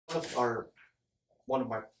of our one of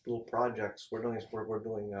my little projects we're doing is we're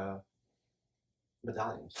doing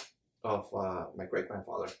medallions of my great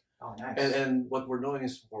grandfather. Oh, nice. And what we're doing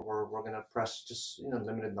is we're gonna press just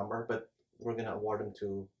limited number, but we're gonna award them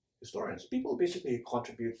to historians. People basically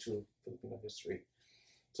contribute to Filipino history.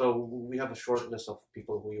 So we have a short list of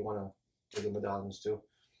people who we want to give the medallions to,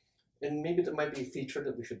 and maybe there might be a feature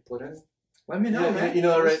that we should put in. Let me know, man.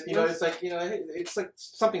 Right? It's like it's like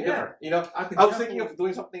something different. I was thinking of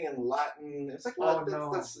doing something in Latin. It's like, well,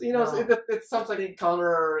 that's it sounds like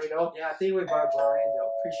counter. Yeah, I think with barbarian,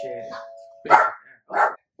 they'll appreciate it. Yeah.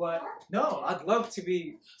 But no, I'd love to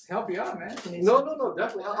help you out, man. No,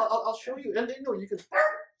 definitely. I'll show you, and then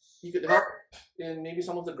you could help in maybe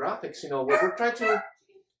some of the graphics. We're trying to.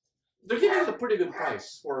 They're giving us a pretty good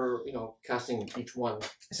price for casting each one.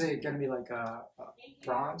 Is it gonna be like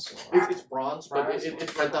bronze? It's bronze, but it's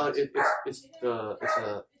right now.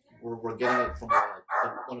 We're getting it from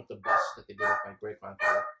one of the busts that they did with my great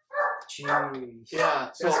grandfather. Jeez.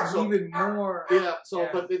 Yeah. So even more. Yeah. So,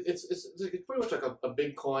 but it's pretty much like a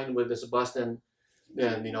big coin with this bust, and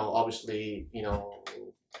then obviously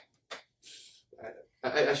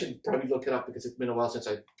I should probably look it up because it's been a while since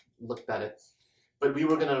I looked at it. But we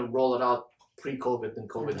were gonna roll it out pre-COVID, and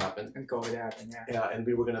COVID happened. And COVID happened, yeah. Yeah, and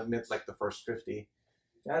we were gonna mint like the first 50.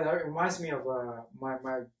 Yeah, that reminds me of my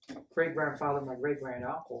great grandfather, my great grand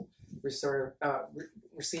uncle,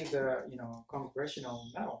 received the Congressional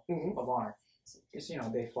Medal of Honor. Because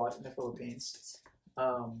they fought in the Philippines,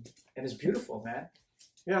 and it's beautiful, man.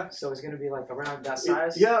 Yeah. So it's gonna be like around that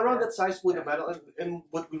size. That size with the medal, and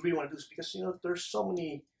what we really want to do is because there's so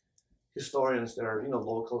many historians that are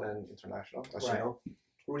local and international, as you know,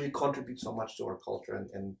 who really contribute so much to our culture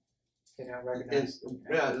and not recognized.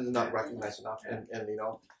 Not recognized enough, and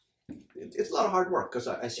it's a lot of hard work because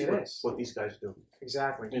I see what these guys do.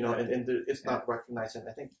 Exactly. And it's not recognized, and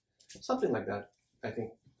I think something like that. I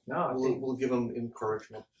think we'll give them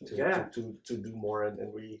encouragement to do more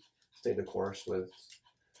and really stay the course with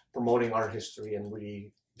promoting our history and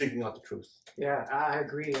really digging out the truth. Yeah, I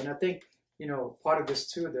agree, and I think part of this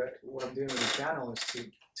too, what I'm doing with the channel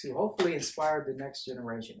is to hopefully inspire the next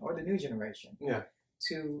generation or the new generation. Yeah.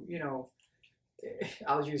 To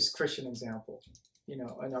I'll use Christian example. In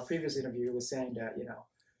our previous interview, we were saying that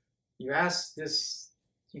you ask this,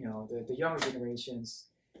 the younger generations,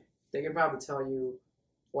 they can probably tell you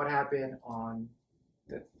what happened on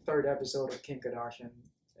the 3rd episode of Kim Kardashian.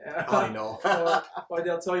 I know. or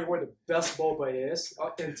they'll tell you where the best boba is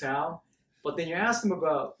in town. But then you ask them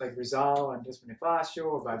about like Rizal and Bonifacio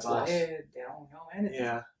or Babae, they don't know anything.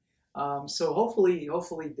 Yeah. So hopefully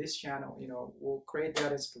this channel, will create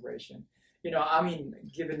that inspiration.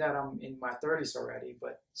 Given that I'm in my 30s already,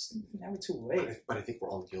 but it's never too late. But I think we're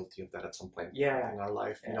all guilty of that at some point in our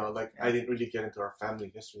life. Yeah. I didn't really get into our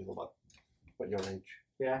family history about your age.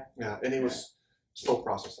 Yeah. Yeah, and it was slow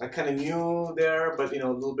process. I kind of knew there, but a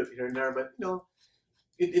little bit here and there. But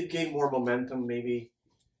it gained more momentum maybe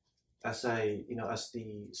as as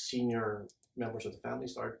the senior members of the family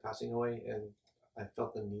started passing away, and I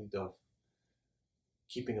felt the need of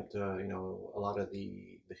keeping up to a lot of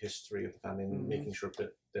the history of the family and making sure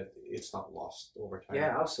that it's not lost over time.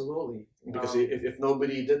 Yeah, absolutely. Because if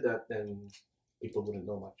nobody did that, then people wouldn't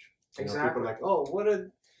know much. Exactly. People are like, oh, what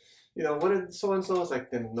did so and so? It's like,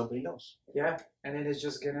 then nobody knows. Yeah, and then it's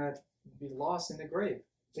just gonna be lost in the grave.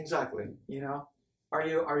 Exactly. Are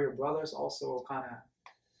your brothers also kind of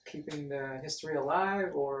keeping the history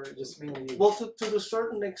alive, or just mainly? Well, to a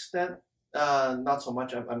certain extent, not so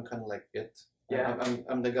much. I'm kind of like it. Yeah.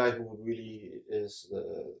 I'm the guy who really is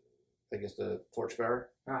the torchbearer.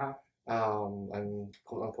 I'm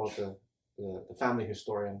quote unquote the family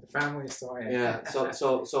historian. The family historian. Yeah.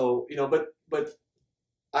 So but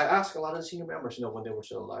I asked a lot of senior members, when they were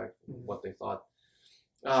still alive, what they thought.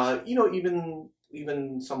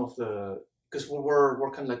 Even some of because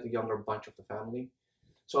we're kind of like the younger bunch of the family.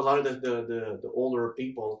 So a lot of the older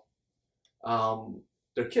people,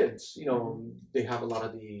 their kids, they have a lot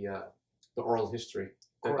of the oral history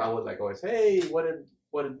that I would always, hey, what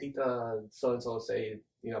did Tita so and so say,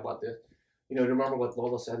 about this? Remember what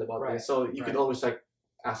Lola said about this? So you could always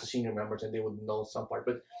ask the senior members, and they would know some part.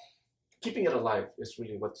 But keeping it alive is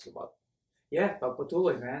really what it's about. Yeah,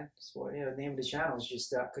 patuloy, man. That's what the name of the channel is,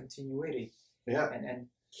 just that continuity. Yeah. And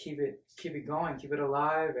keep it going, keep it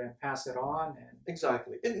alive, and pass it on. And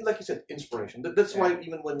exactly, and like you said, inspiration. That's why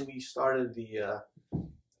even when we started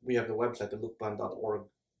we have the website, the Lukban.org.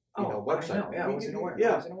 Website. I know. Yeah, I wasn't aware.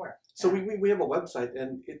 Yeah. I wasn't aware. So we have a website,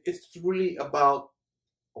 and it's really about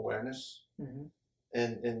awareness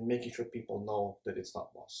and making sure people know that it's not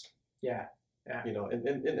lost. Yeah.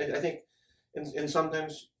 And I think and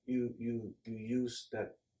sometimes you use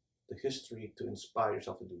that the history to inspire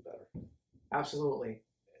yourself to do better. Absolutely.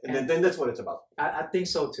 And then that's what it's about. I think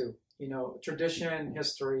so too. You know, tradition,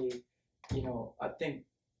 history. You know, I think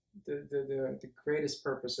the greatest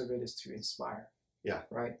purpose of it is to inspire. Yeah.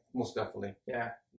 Right. Most definitely. Yeah.